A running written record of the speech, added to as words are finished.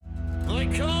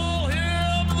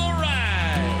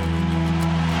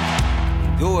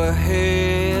your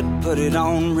head, put it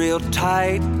on real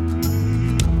tight.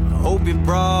 Hope you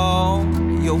brought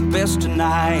your best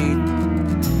tonight.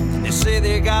 They say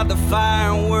they got the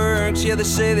fireworks, yeah, they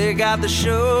say they got the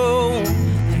show.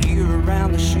 You're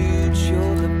around the shoots,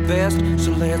 you're the best,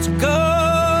 so let's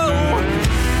go.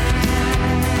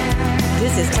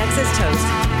 This is Texas Toast.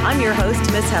 I'm your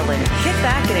host, Miss Helen. Kick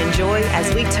back and enjoy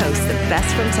as we toast the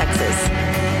best from Texas.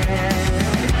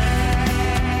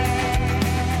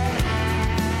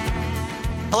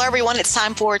 Hello, everyone. It's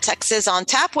time for Texas on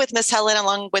Tap with Miss Helen,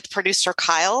 along with producer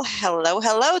Kyle.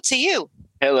 Hello to you.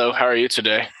 Hello. How are you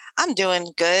today? I'm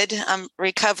doing good. I'm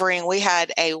recovering. We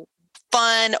had a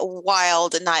fun,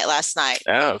 wild night last night.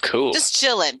 Oh, cool. Just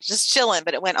chilling,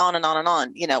 but it went on and on and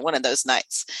on. You know, one of those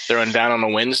nights. Throwing down on a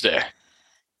Wednesday.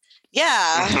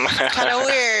 Yeah. Kind of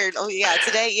weird. Oh, yeah.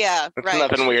 Today. Yeah. Right.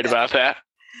 Nothing weird about that.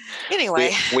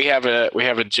 Anyway, we have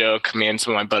a joke. Me and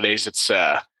some of my buddies. It's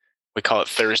we call it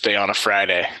Thursday on a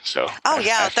Friday. So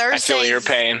Thursday. I feel your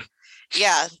pain.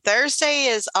 Yeah, Thursday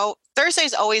is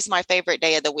always my favorite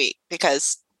day of the week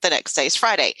because the next day is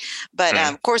Friday. But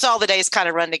of course, all the days kind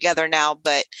of run together now.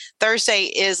 But Thursday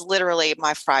is literally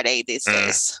my Friday these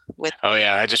days.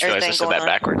 I just realized I said that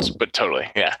backwards. But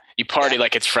totally, yeah. You party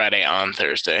like it's Friday on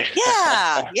Thursday.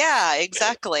 Yeah,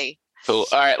 exactly. Cool.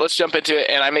 All right, let's jump into it.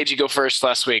 And I made you go first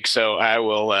last week, so I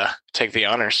will take the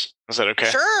honors. Is that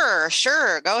okay?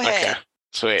 Sure. Go ahead. Okay.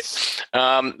 Sweet.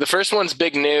 The first one's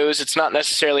big news. It's not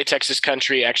necessarily Texas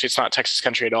country. Actually, it's not Texas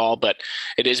country at all, but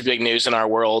it is big news in our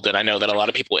world. And I know that a lot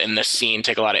of people in this scene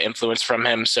take a lot of influence from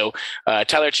him. So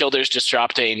Tyler Childers just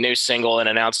dropped a new single and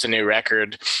announced a new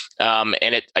record.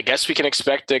 And I guess we can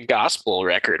expect a gospel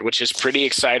record, which is pretty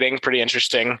exciting, pretty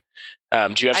interesting.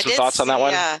 Do you have some thoughts on that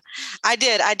one? Yeah, I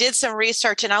did. I did some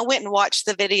research and I went and watched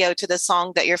the video to the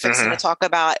song that you're fixing to talk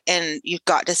about, and you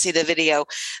got to see the video.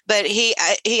 But he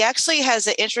actually has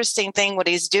an interesting thing. What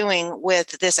he's doing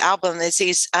with this album is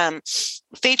he's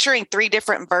featuring 3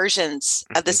 different versions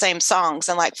of the same songs.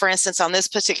 And like, for instance, on this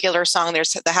particular song,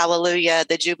 there's the Hallelujah,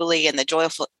 the Jubilee, and the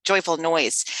Joyful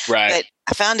Noise. Right. But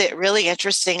I found it really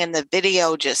interesting in the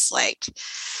video, just like,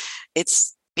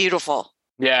 it's beautiful.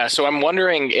 Yeah, so I'm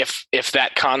wondering if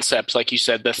that concept, like you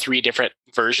said, the 3 different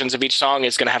versions of each song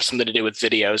is going to have something to do with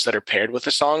videos that are paired with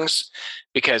the songs,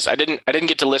 because I didn't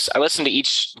get to listen. I listened to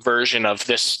each version of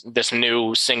this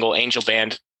new single Angel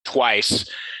Band twice,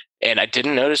 and I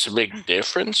didn't notice a big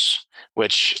difference.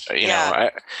 Which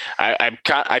know,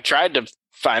 I tried to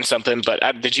find something, but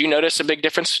did you notice a big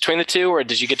difference between the 2, or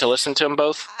did you get to listen to them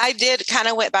both? I did, kind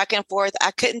of went back and forth.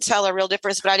 I couldn't tell a real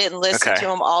difference, but I didn't listen to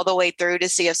them all the way through to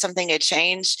see if something had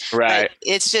changed. Right. But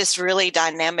it's just really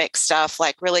dynamic stuff,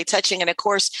 like really touching. And of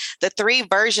course, the 3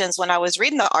 versions, when I was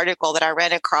reading the article that I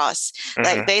ran across,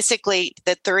 like basically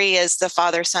the 3 is the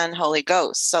Father, Son, Holy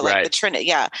Ghost. So like the Trinity.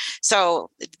 Yeah. So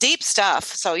deep stuff.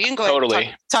 So you can go ahead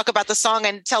and talk about the song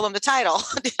and tell them the title.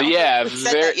 Yeah.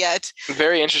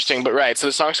 Very interesting, but right.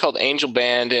 So the song's called Angel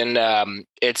Band, and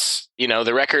it's,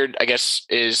 the record, I guess,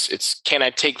 it's Can I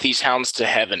Take These Hounds to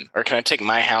Heaven, or Can I Take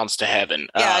My Hounds to Heaven?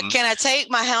 Yeah, Can I Take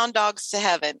My Hound Dogs to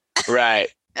Heaven? Right.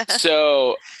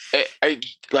 So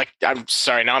I'm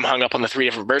sorry, now I'm hung up on the 3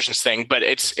 different versions thing, but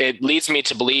it leads me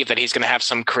to believe that he's going to have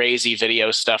some crazy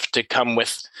video stuff to come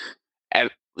with,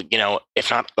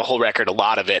 if not the whole record, a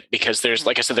lot of it, because there's,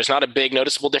 like I said, there's not a big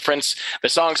noticeable difference. The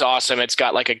song's awesome. It's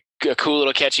got like a cool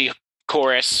little catchy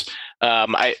chorus.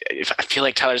 I feel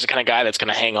like Tyler's the kind of guy that's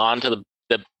going to hang on to the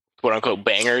quote unquote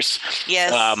bangers.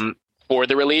 Yes. For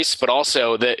the release, but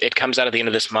also that it comes out at the end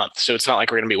of this month. So it's not like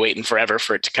we're going to be waiting forever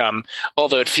for it to come.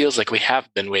 Although it feels like we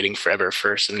have been waiting forever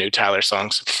for some new Tyler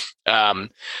songs.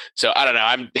 So I don't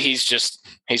know. He's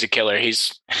a killer.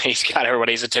 He's got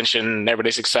everybody's attention and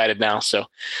everybody's excited now. So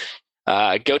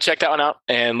go check that one out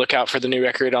and look out for the new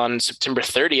record on September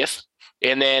 30th.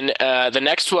 And then the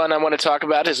next one I want to talk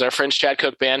about is our friends Chad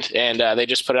Cook Band, and they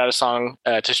just put out a song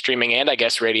to streaming and I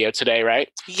guess radio today, right?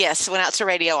 Yes, went out to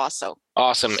radio also.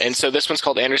 Awesome. And so this one's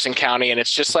called Anderson County, and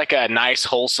it's just like a nice,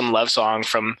 wholesome love song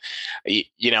from,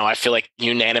 I feel like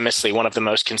unanimously one of the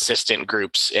most consistent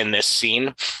groups in this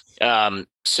scene.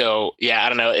 So yeah, I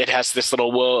don't know. It has this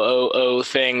little whoa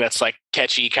thing that's like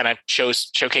catchy, kind of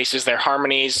showcases their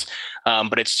harmonies,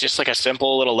 but it's just like a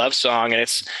simple little love song, and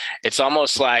it's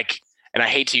almost like, and I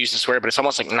hate to use this word, but it's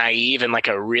almost like naive in like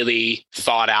a really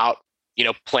thought out,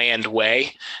 planned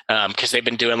way. Cause they've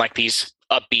been doing like these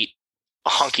upbeat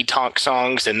honky tonk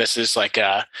songs. And this is like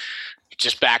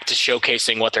just back to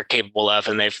showcasing what they're capable of.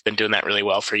 And they've been doing that really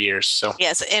well for years. So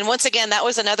yes. And once again, that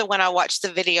was another one I watched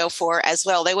the video for as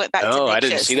well. They went back to Natchez. I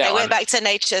didn't see that They one. went back to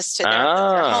Natchez to their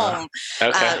home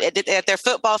at their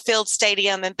football field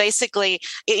stadium. And basically,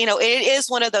 it is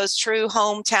one of those true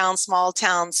hometown, small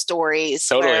town stories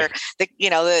where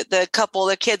the couple,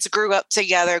 the kids grew up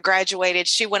together, graduated.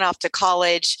 She went off to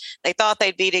college. They thought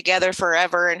they'd be together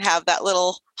forever and have that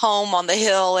little home on the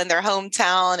hill in their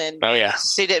hometown, and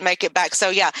she didn't make it back. So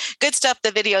yeah, good stuff.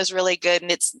 The video is really good,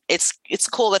 and it's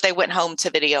cool that they went home to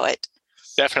video it.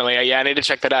 Definitely. Yeah, I need to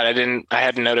check that out. I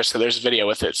hadn't noticed that there's a video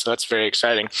with it, so that's very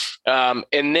exciting. And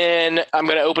then I'm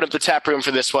going to open up the tap room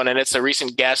for this one, and it's a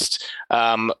recent guest,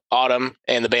 Autumn,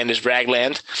 and the band is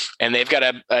Ragland, and they've got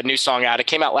a new song out. It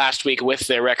came out last week with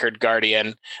their record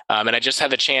Guardian, and I just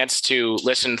had the chance to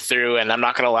listen through, and I'm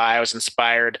not going to lie, I was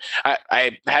inspired.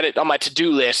 I had it on my to-do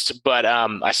list, but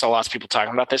I saw lots of people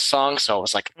talking about this song, so I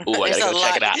was like, ooh, I got to go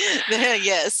check it out.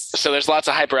 Yes. So there's lots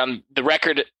of hype around the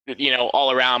record,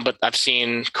 all around, but I've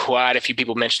seen quite a few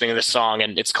people mentioning this song,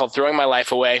 and it's called Throwing My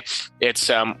Life Away. It's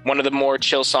one of the more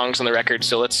chill songs on the record.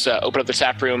 So let's open up the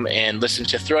tap room and listen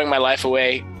to Throwing My Life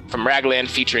Away from Ragland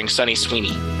featuring Sunny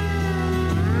Sweeney.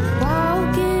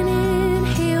 Walking in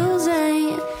heels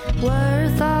ain't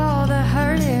worth all the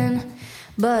hurting,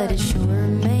 but it sure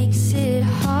makes it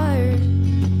hard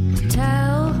to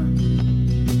tell.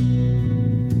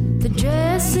 The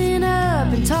dressing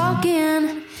up and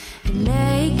talking and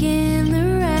making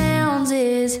the rounds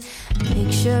is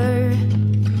picture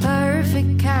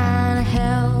perfect kind of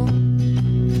hell.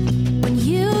 When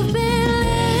you've been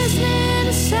listening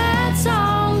to sad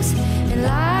songs and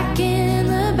liking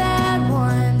the bad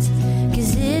ones,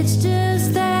 'cause it's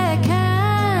just that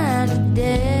kind of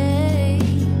day.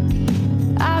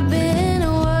 I've been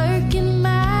working my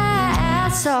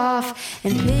ass off,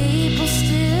 and people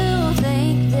still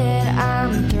think that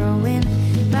I'm throwing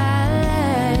my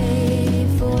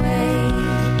life away.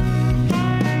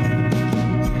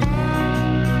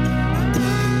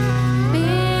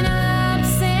 Been up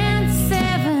since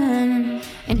 7,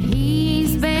 and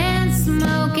he's been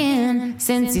smoking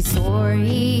since he swore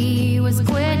he was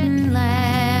quitting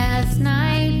last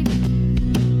night.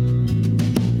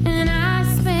 And I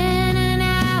spent an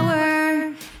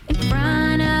hour in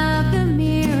front of the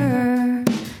mirror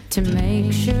to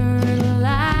make sure the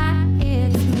light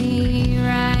hits me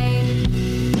right.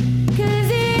 'Cause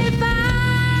if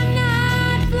I'm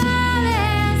not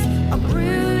flawless or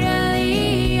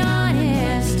brutally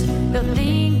honest, they'll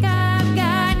think I've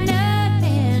got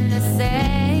nothing to say.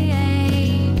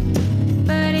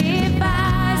 But if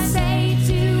I say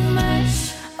too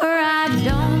much or I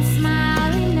don't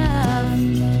smile enough,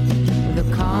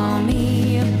 they'll call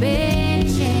me a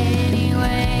bitch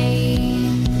anyway.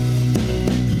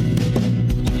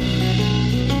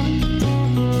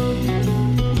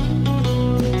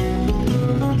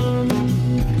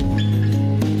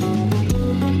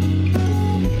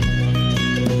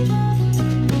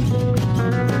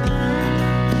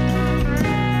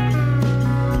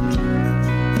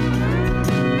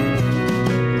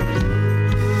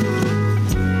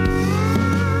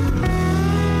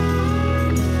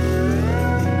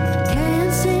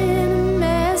 Can't send a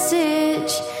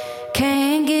message,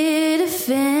 can't get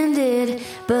offended,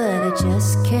 but I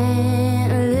just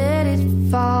can't let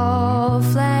it fall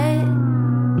flat.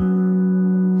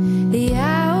 The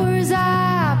hours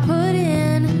I put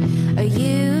in are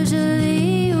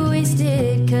usually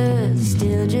wasted, 'cause I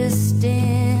still just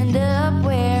end up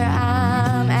where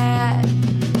I'm at.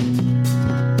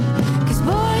 'Cause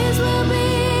boys will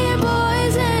be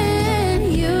boys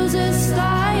and use us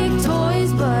like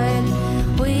toys, but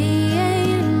we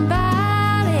ain't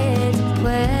invited to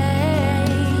play.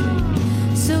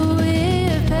 So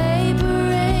if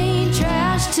paper ain't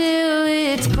trash till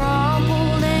it's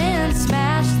crumpled and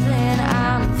smashed, then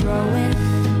I'm throwing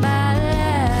my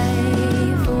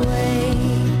life away.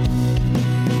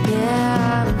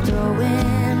 Yeah, I'm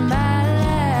throwing my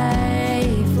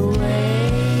life away.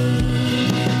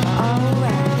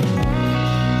 Alright.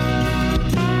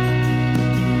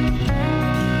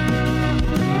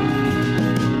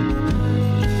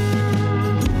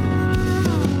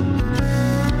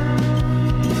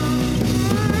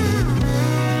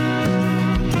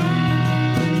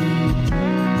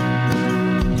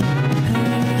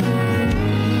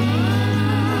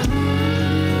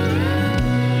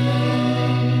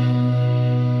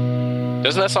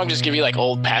 Doesn't that song just give you like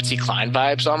old Patsy Cline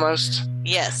vibes almost?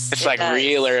 Yes. It's it like does.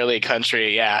 real early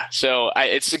country. Yeah. So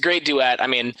it's a great duet. I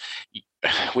mean,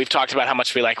 we've talked about how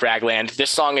much we like Ragland. This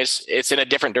song it's in a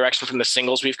different direction from the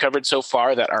singles we've covered so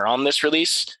far that are on this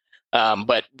release.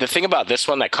 But the thing about this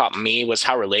one that caught me was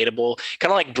how relatable,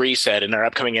 kind of like Bree said in our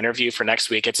upcoming interview for next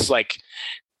week. It's like,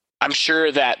 I'm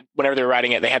sure that whenever they're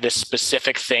writing it, they had this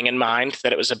specific thing in mind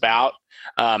that it was about.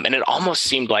 And it almost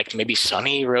seemed like maybe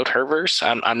Sunny wrote her verse.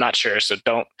 I'm not sure. So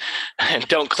don't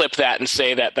clip that and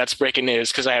say that that's breaking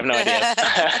news, because I have no idea.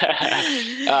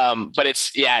 But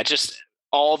it's, just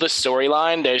all the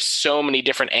storyline. There's so many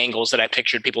different angles that I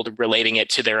pictured people relating it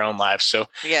to their own lives. So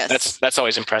yes, that's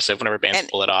always impressive whenever bands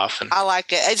pull it off. And I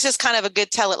like it. It's just kind of a good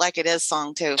tell it like it is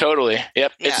song too. Totally.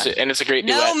 Yep. Yeah. It's a great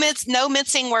duet. No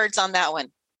mincing words on that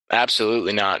one.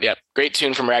 Absolutely not. Yep. Great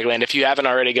tune from Ragland. If you haven't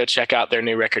already, go check out their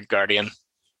new record, Guardian.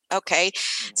 Okay.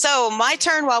 So my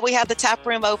turn while we have the tap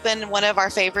room open. One of our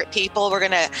favorite people. We're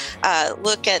going to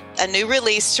look at a new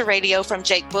release to radio from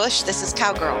Jake Bush. This is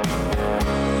Cowgirl.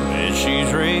 As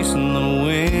she's racing the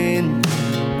wind,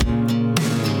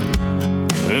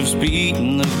 hoofs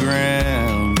beating the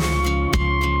ground,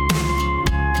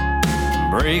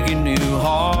 breaking new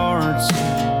hearts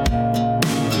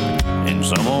in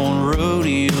some old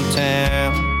rodeo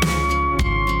town.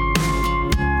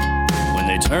 When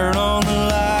they turn on the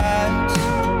lights,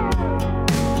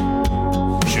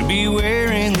 she'll be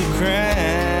wearing the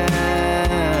crown.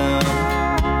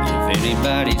 If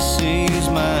anybody sees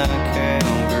my cowgirl,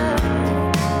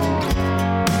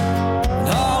 and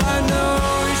all I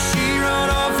know is she run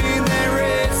off in that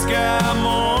red sky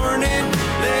morning,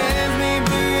 left me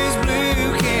blue as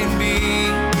blue can be.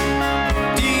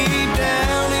 Deep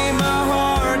down in my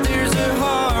heart there's a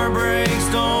heartbreak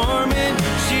storming.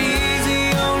 She's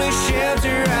the only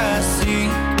shelter I see.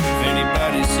 If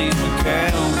anybody sees my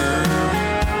cowgirl,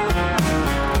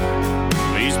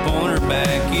 please point her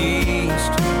back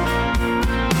east.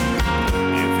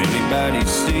 If anybody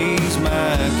sees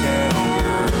my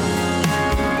cowgirl,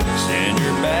 send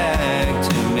her back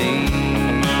to me.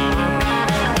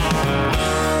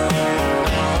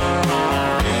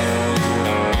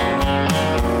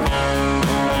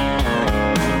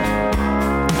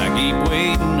 I keep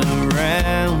waiting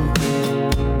around,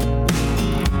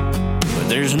 but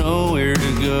there's nowhere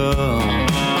to go.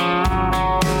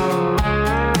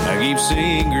 I keep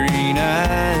seeing green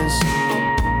eyes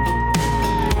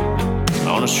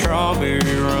on a strawberry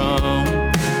rum.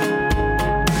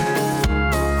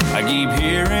 I keep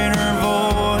hearing her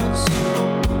voice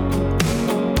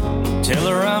tell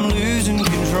her I'm losing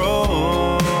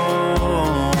control.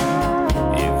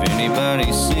 If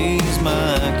anybody sees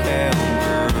my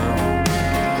cowgirl,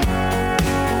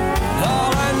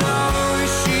 all I know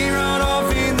is she run off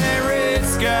in that red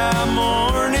sky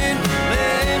morning,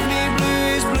 left me blue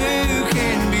as blue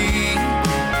can be.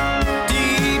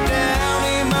 Deep down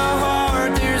in my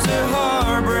heart there's a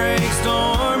heartbreak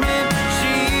storming.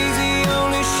 She's the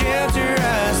only shelter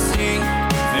I see.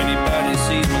 If anybody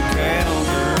sees my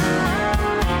cowgirl,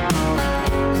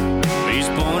 please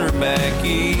point her back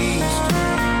east.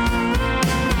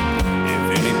 If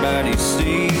anybody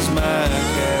sees my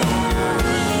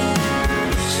cowgirl,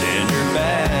 send her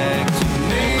back to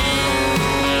me.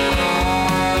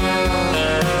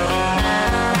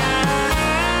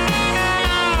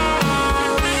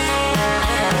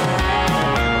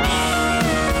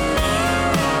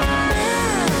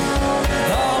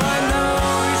 All I know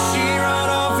is she run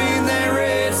off in that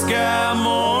red sky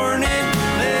morning,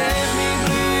 left me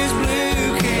blue as blue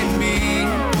can be.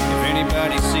 If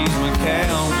anybody sees my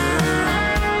cowgirl,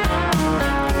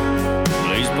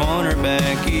 please point her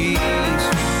back east.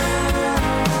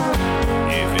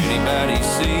 If anybody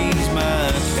sees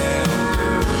my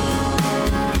cowgirl,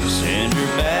 send her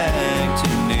back to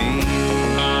me.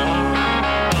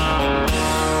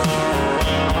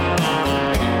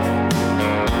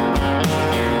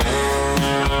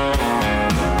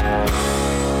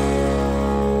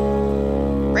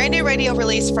 Brand new radio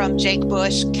release from Jake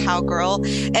Bush, Cowgirl.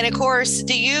 And of course,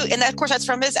 that's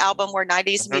from his album Where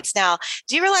 90s Meets Now.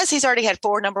 Do you realize he's already had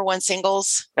 4 #1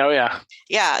 singles? Oh, yeah.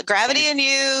 Yeah. Gravity and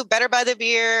You, Better by the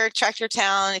Beer, Tractor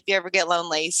Town, If You Ever Get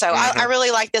Lonely. So I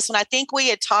really like this one. I think we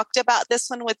had talked about this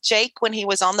one with Jake when he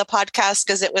was on the podcast,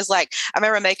 because it was like, I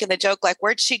remember making the joke, like,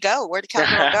 where'd she go? Where'd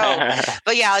Cowgirl go?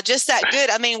 But yeah, just that good.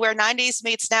 I mean, Where 90s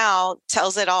Meets Now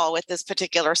tells it all with this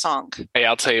particular song. Hey,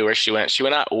 I'll tell you where she went. She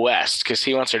went out west because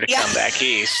he wants her to come back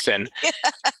east. And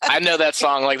I know that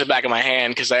song like the back of my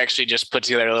hand because I actually just put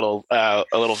together a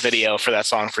little video for that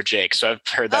song for Jake. So I've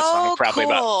heard that song probably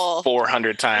about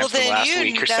 400 times from last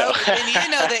week or so. Then you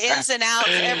know the ins and outs,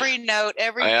 every note,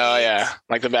 every beat, yeah,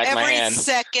 like the back of my hand. Every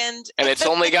second. And it's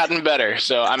only gotten better.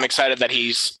 So I'm excited that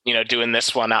he's, doing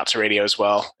this one out to radio as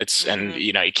well. And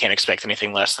you can't expect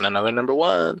anything less than another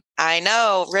 #1. I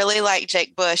know, really like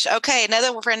Jake Bush. Okay,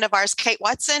 another friend of ours, Kate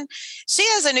Watson. She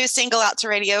has a new single out to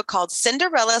radio called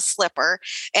Cinderella Slipper.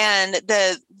 And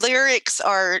the lyrics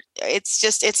are, it's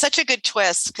such a good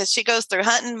twist because she goes through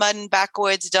hunting, mudding,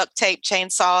 backwoods, duct tape,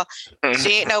 chainsaw.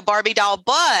 She ain't no Barbie doll,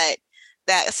 but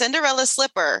that Cinderella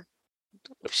Slipper,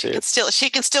 she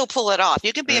can still pull it off.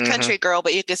 You can be a country girl,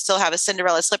 but you can still have a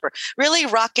Cinderella Slipper. Really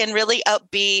rocking, really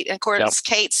upbeat. And of course,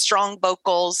 Kate's strong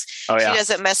vocals. Oh, yeah. She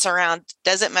doesn't mess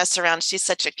around. She's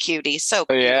such a cutie. So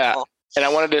beautiful. Yeah. And I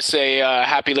wanted to say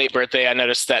happy late birthday. I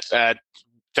noticed that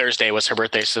Thursday was her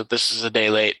birthday, so this is a day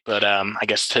late, but I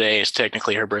guess today is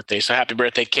technically her birthday. So happy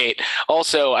birthday, Kate.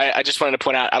 Also, I just wanted to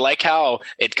point out, I like how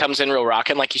it comes in real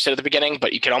rockin', like you said at the beginning,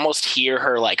 but you can almost hear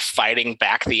her like fighting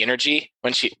back the energy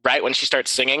when she starts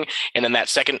singing. And then that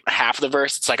second half of the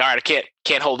verse, it's like, all right, I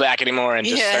can't hold back anymore, and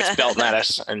just starts belting at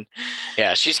us. And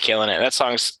yeah, she's killing it. That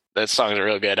song's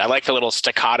real good. I like the little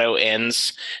staccato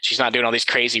ends. She's not doing all these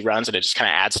crazy runs, and it just kind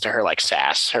of adds to her like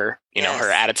sass, her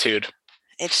attitude.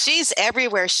 And she's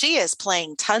everywhere. She is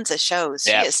playing tons of shows.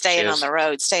 She is staying on the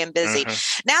road, staying busy.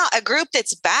 Now, a group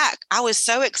that's back. I was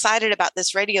so excited about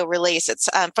this radio release. It's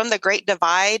from the Great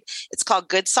Divide. It's called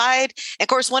Good Side. And of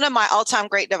course, one of my all-time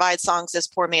Great Divide songs is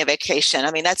Pour Me a Vacation.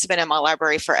 I mean, that's been in my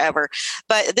library forever.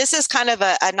 But this is kind of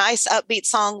a nice upbeat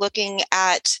song looking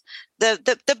at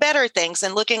the better things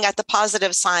and looking at the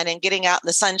positive sign and getting out in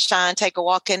the sunshine, take a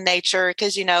walk in nature,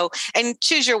 because, and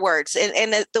choose your words.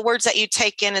 And the words that you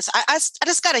take in is, I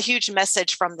just got a huge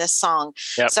message from this song.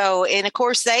 Yep. So, and of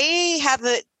course, they have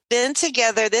been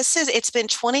together. It's been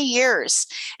 20 years,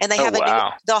 and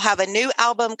they'll have a new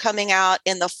album coming out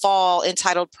in the fall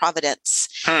entitled Providence.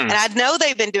 And I know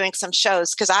they've been doing some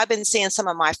shows because I've been seeing some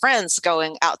of my friends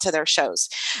going out to their shows.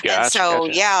 And so,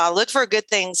 look for good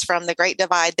things from the Great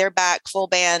Divide. They're back full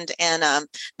band, and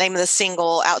name of the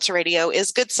single out to radio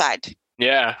is Good Side.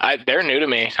 Yeah, they're new to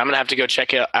me. I'm going to have to go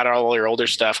check out all your older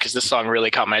stuff because this song really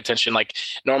caught my attention. Like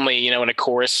normally, when a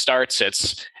chorus starts,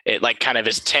 it like kind of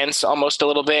is tense almost a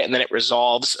little bit, and then it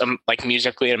resolves like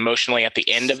musically and emotionally at the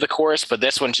end of the chorus. But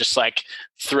this one just like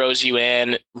throws you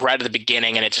in right at the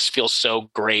beginning, and it just feels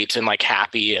so great and like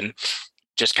happy and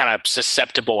just kind of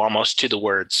susceptible almost to the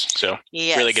words. So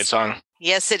really good song.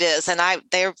 Yes, it is. And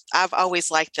I've always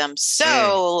liked them.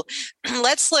 So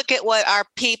let's look at what our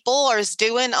people are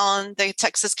doing on the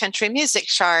Texas Country Music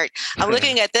Chart. I'm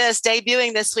looking at this.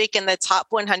 Debuting this week in the top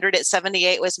 100 at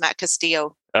 78 was Matt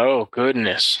Castillo. Oh,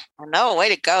 goodness. I know.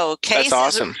 Way to go. That's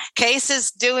awesome. Case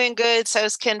is doing good.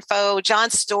 So's Ken Fo.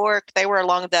 John Stork. They were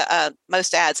along the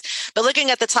most ads. But looking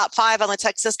at the top 5 on the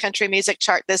Texas Country Music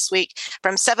Chart this week,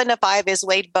 from 7 to 5 is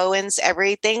Wade Bowen's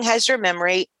Everything Has Your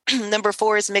Memory. Number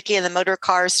 4 is Mickey and the Motor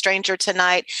Cars, Stranger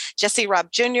Tonight. Jesse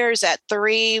Robb Jr.'s at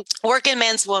 3, Working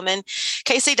Man's Woman.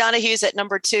 Casey Donahue's at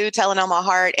number 2, Telling On My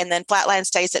Heart. And then Flatland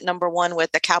stays at number 1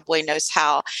 with The Cowboy Knows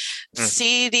How.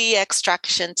 CD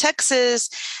Extraction, Texas.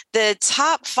 The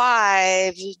top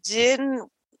 5 didn't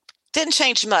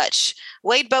change much.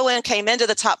 Wade Bowen came into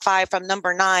the top 5 from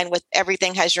number 9 with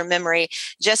Everything Has Your Memory.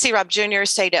 Jesse Robb Jr.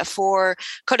 stayed at 4.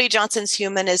 Cody Johnson's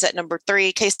Human is at number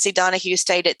 3. Casey Donahue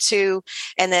stayed at 2.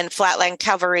 And then Flatland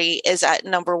Cavalry is at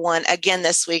number 1 again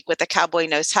this week with The Cowboy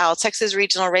Knows How. Texas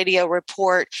Regional Radio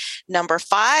Report, number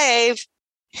 5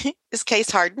 is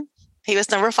Case Harden. He was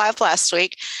number 5 last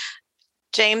week.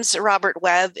 James Robert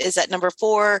Webb is at number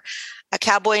 4. A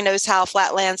Cowboy Knows How,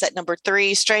 Flatlands at number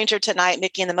 3. Stranger Tonight,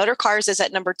 Mickey and the Motor Cars is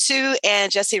at number 2.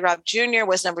 And Jesse Robb Jr.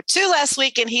 was number 2 last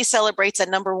week, and he celebrates at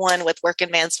number 1 with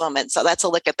Working Man's Woman. So that's a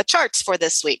look at the charts for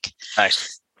this week.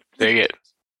 Nice. Very good.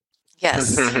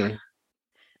 Yes.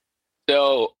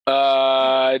 So,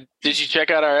 did you check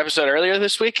out our episode earlier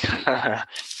this week?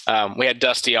 We had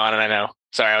Dusty on, and I know.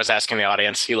 Sorry, I was asking the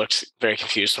audience. He looked very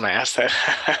confused when I asked that.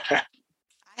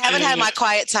 I haven't had my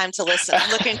quiet time to listen. I'm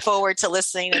looking forward to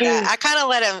listening to that. I kind of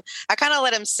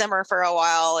let him simmer for a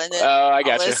while, and then I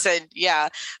got listen. Yeah,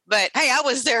 but hey, I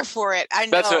was there for it. I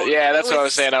know. That's what I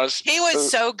was saying. He was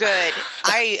so good.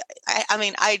 I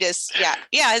mean,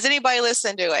 Has anybody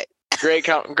listened to it?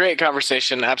 Great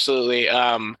conversation. Absolutely.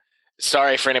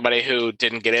 Sorry for anybody who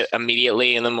didn't get it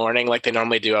immediately in the morning like they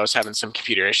normally do. I was having some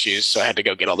computer issues, so I had to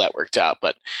go get all that worked out,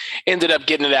 but ended up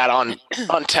getting it out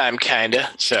on time, kind of.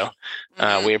 So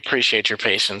we appreciate your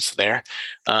patience there.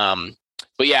 But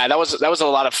yeah, that was a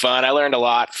lot of fun. I learned a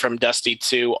lot from Dusty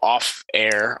too, off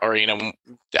air or,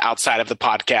 outside of the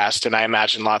podcast. And I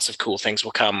imagine lots of cool things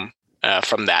will come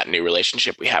from that new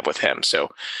relationship we have with him.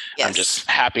 So yes. I'm just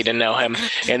happy to know him.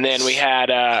 And then we had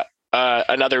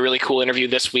another really cool interview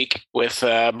this week with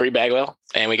Brie Bagwell,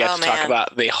 and we got to talk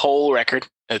about the whole record.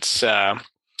 It's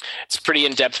It's pretty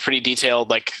in depth, pretty detailed.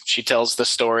 Like she tells the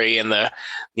story and the,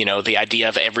 the idea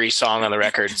of every song on the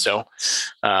record. So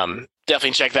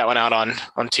definitely check that one out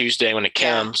on Tuesday when it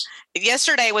comes.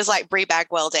 Yesterday was like Bree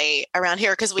Bagwell Day around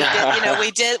here because we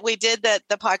did we did the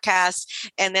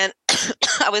podcast, and then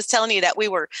I was telling you that we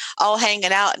were all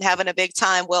hanging out and having a big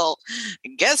time. Well,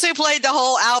 guess who played the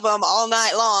whole album all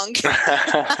night long?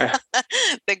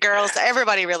 The girls,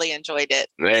 everybody really enjoyed it.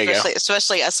 There you go.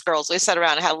 Especially us girls. We sat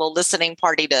around and had a little listening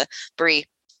party to Bree.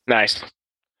 Nice.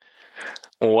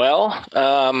 Well,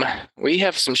 we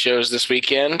have some shows this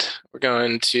weekend.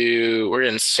 We're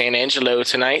in San Angelo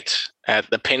tonight at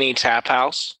the Penny Tap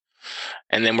House.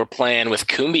 And then we're playing with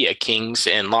Cumbia Kings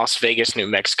in Las Vegas, New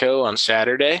Mexico on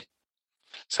Saturday.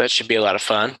 So that should be a lot of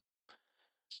fun.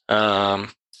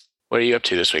 What are you up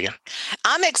to this weekend?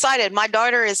 I'm excited. My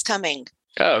daughter is coming.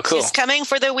 Oh, cool. She's coming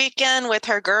for the weekend with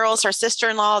her girls, her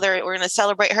sister-in-law. We're going to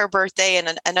celebrate her birthday,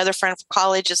 and another friend from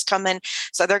college is coming.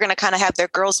 So they're going to kind of have their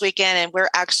girls' weekend, and we're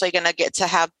actually going to get to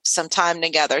have some time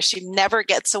together. She never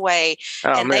gets away.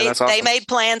 Oh, man, that's awesome. They made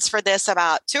plans for this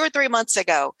about 2 or 3 months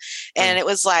ago, and it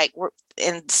was like,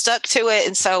 and stuck to it.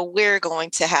 And so we're going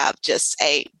to have just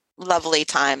a lovely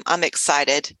time. I'm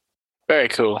excited. Very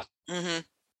cool. Mm-hmm.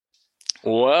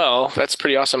 Well, that's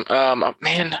pretty awesome.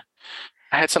 Man,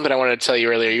 I had something I wanted to tell you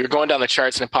earlier. You were going down the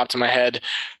charts and it popped in my head.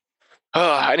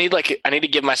 Oh, I need to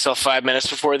give myself 5 minutes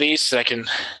before these so I can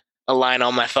align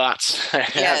all my thoughts.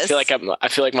 Yes. I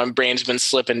feel like my brain's been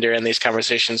slipping during these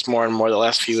conversations more and more the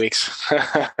last few weeks.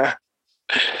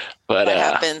 But that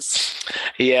happens.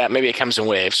 Yeah, maybe it comes in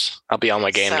waves. I'll be on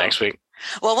my game next week.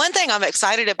 Well, one thing I'm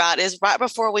excited about is right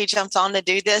before we jumped on to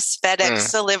do this,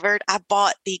 FedEx delivered. I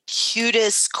bought the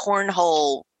cutest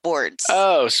cornhole boards.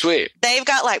 Oh, sweet. They've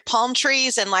got like palm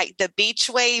trees and like the beach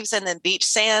waves and then beach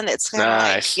sand. It's kind of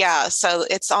nice. So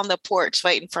it's on the porch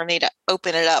waiting for me to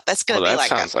open it up. That's going to be like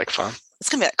sounds like fun. It's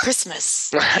going to be like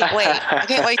Christmas. I can't wait. I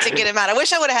can't wait to get him out. I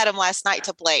wish I would have had him last night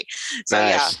to play. So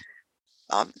nice.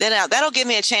 Then that'll give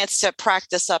me a chance to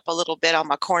practice up a little bit on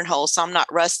my cornhole, so I'm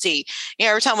not rusty.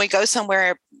 Every time we go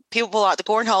somewhere, people pull out the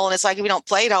cornhole, and it's like if we don't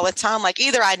play it all the time, like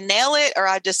either I nail it or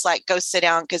I just like go sit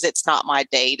down because it's not my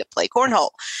day to play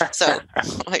cornhole. So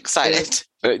I'm excited.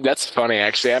 That's funny,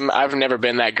 actually. I've never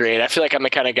been that great. I feel like I'm the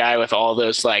kind of guy with all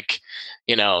those like,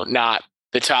 not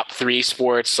the top 3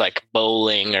 sports like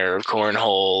bowling or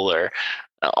cornhole or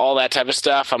all that type of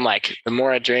stuff. I'm like, the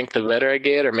more I drink, the better I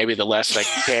get, or maybe the less I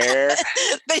care.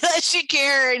 The less you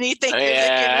care, and you think you're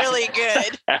looking really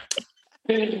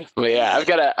good. But yeah,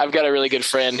 I've got a really good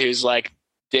friend who's like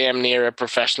damn near a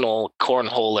professional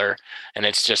cornholer, and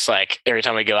it's just like every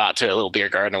time we go out to a little beer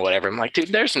garden or whatever, I'm like, dude,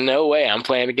 there's no way I'm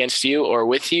playing against you or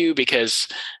with you, because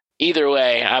either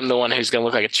way, I'm the one who's gonna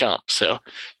look like a chump. So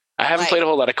I haven't played a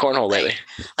whole lot of cornhole lately.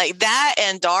 Like that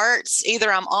and darts,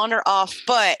 either I'm on or off.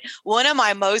 But one of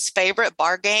my most favorite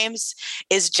bar games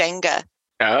is Jenga.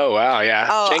 Oh, wow. Yeah.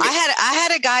 Oh, I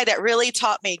had a guy that really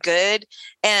taught me good.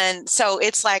 And so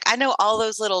it's like, I know all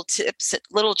those little tips,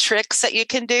 little tricks that you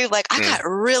can do. Like I got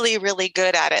really, really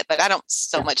good at it, but I don't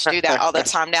so much do that all the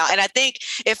time now. And I think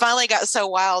it finally got so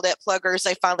wild at Pluggers,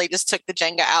 they finally just took the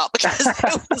Jenga out because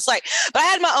it was like, but I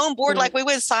had my own board. Like we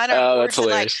would sign our boards. And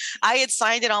like I had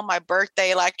signed it on my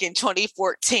birthday, like in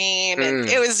 2014. And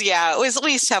it was,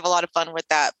 we used to have a lot of fun with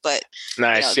that, but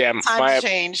nice. Times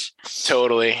change.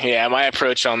 Totally. Yeah. My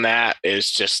approach on that is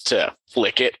just to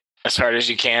flick it as hard as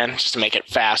you can, just to make it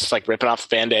fast, like ripping off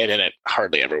the Band-Aid, and it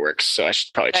hardly ever works. So I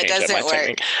should probably change that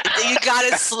technique. You got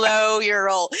to slow your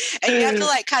roll, and you have to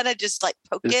like kind of just like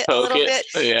poke it a little bit,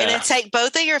 and then take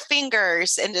both of your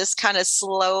fingers and just kind of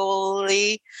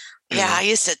slowly. Yeah, I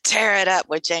used to tear it up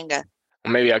with Jenga.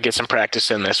 Well, maybe I'll get some practice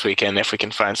in this weekend if we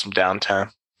can find some downtime.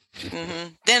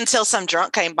 Then until some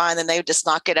drunk came by, and then they would just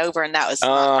knock it over, and that was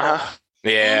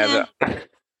yeah.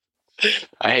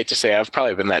 I hate to say I've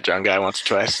probably been that drunk guy once or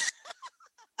twice.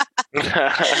 But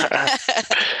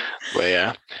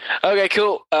yeah. Okay,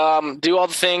 cool. Do all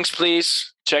the things,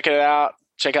 please. Check it out.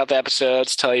 Check out the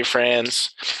episodes. Tell your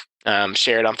friends.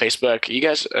 Share it on Facebook. You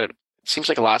guys, it seems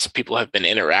like lots of people have been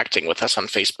interacting with us on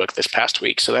Facebook this past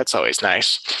week, so that's always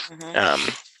nice.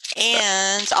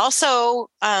 And also,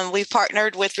 we've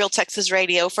partnered with Real Texas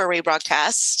Radio for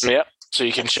rebroadcast. Yep. So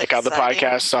you can check out the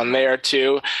podcasts on there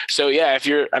too. So yeah, if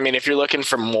you're looking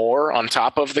for more on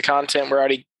top of the content we're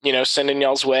already, sending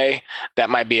y'all's way, that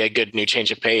might be a good new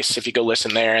change of pace. If you go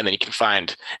listen there, and then you can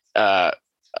find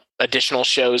additional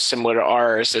shows similar to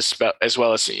ours, as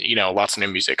well as, lots of new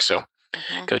music. So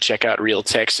go check out Real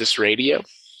Texas Radio.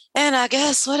 And I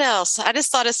guess what else? I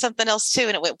just thought of something else too,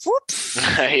 and it went whoop.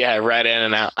 Yeah, right in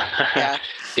and out. Yeah.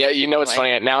 Yeah, you know what's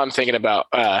funny? Now I'm thinking about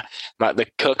the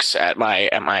cooks at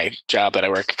my job that I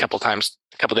work a couple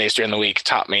days during the week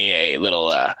taught me a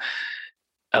little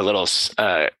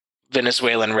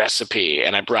Venezuelan recipe,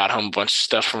 and I brought home a bunch of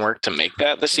stuff from work to make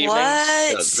that this evening.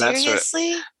 What? So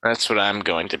Seriously? that's what I'm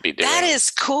going to be doing. That is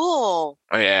cool.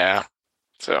 Yeah.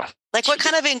 So Like what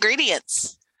kind of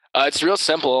ingredients? it's real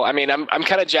simple. I mean, I'm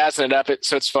kind of jazzing it up.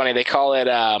 So it's funny. They call it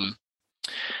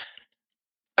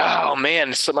oh man,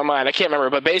 it slipped my mind. I can't remember,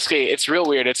 but basically it's real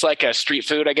weird. It's like a street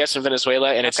food, I guess, in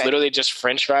Venezuela, and it's literally just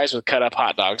French fries with cut up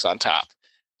hot dogs on top.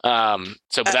 But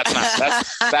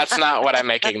that's not what I'm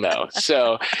making though.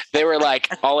 So they were like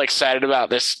all excited about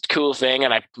this cool thing,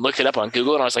 and I looked it up on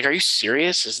Google and I was like, are you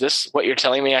serious? Is this what you're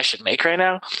telling me I should make right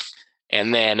now?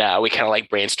 And then we kind of like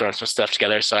brainstormed some stuff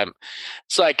together. So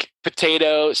it's like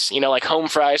potatoes, like home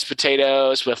fries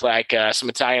potatoes with like some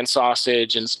Italian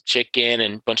sausage and some chicken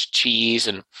and a bunch of cheese.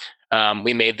 And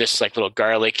we made this like little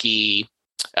garlicky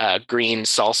green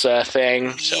salsa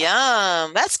thing. So,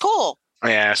 Yum. That's cool.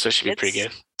 yeah, so it should be pretty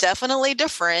good. Definitely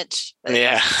different.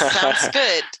 Yeah. Sounds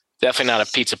good. Definitely not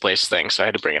a pizza place thing. So I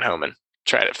had to bring it home and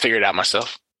try to figure it out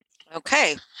myself.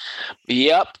 Okay.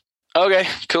 Yep. Okay,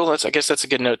 cool. I guess that's a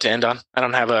good note to end on. I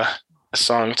don't have a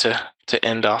song to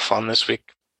end off on this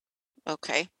week.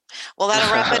 Okay. Well, that'll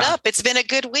wrap it up. It's been a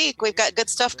good week. We've got good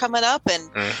stuff coming up,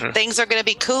 and things are going to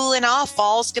be cooling off.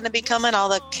 Fall's going to be coming, all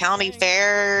the county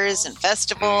fairs and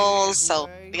festivals. So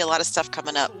be a lot of stuff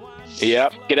coming up.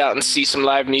 Yep. Get out and see some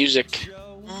live music.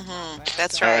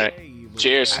 That's All right. right.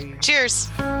 Cheers. Cheers.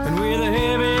 And with a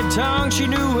heavy tongue, she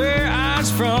knew where I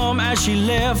was from. As she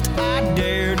left, I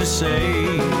dared to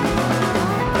say,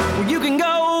 well, you can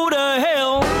go to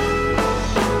hell.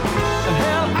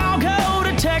 Hell, I'll go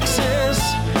to Texas.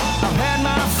 I've had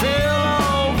my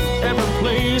fill of every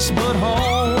place but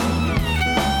home.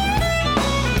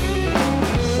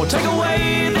 Well, take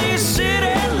away the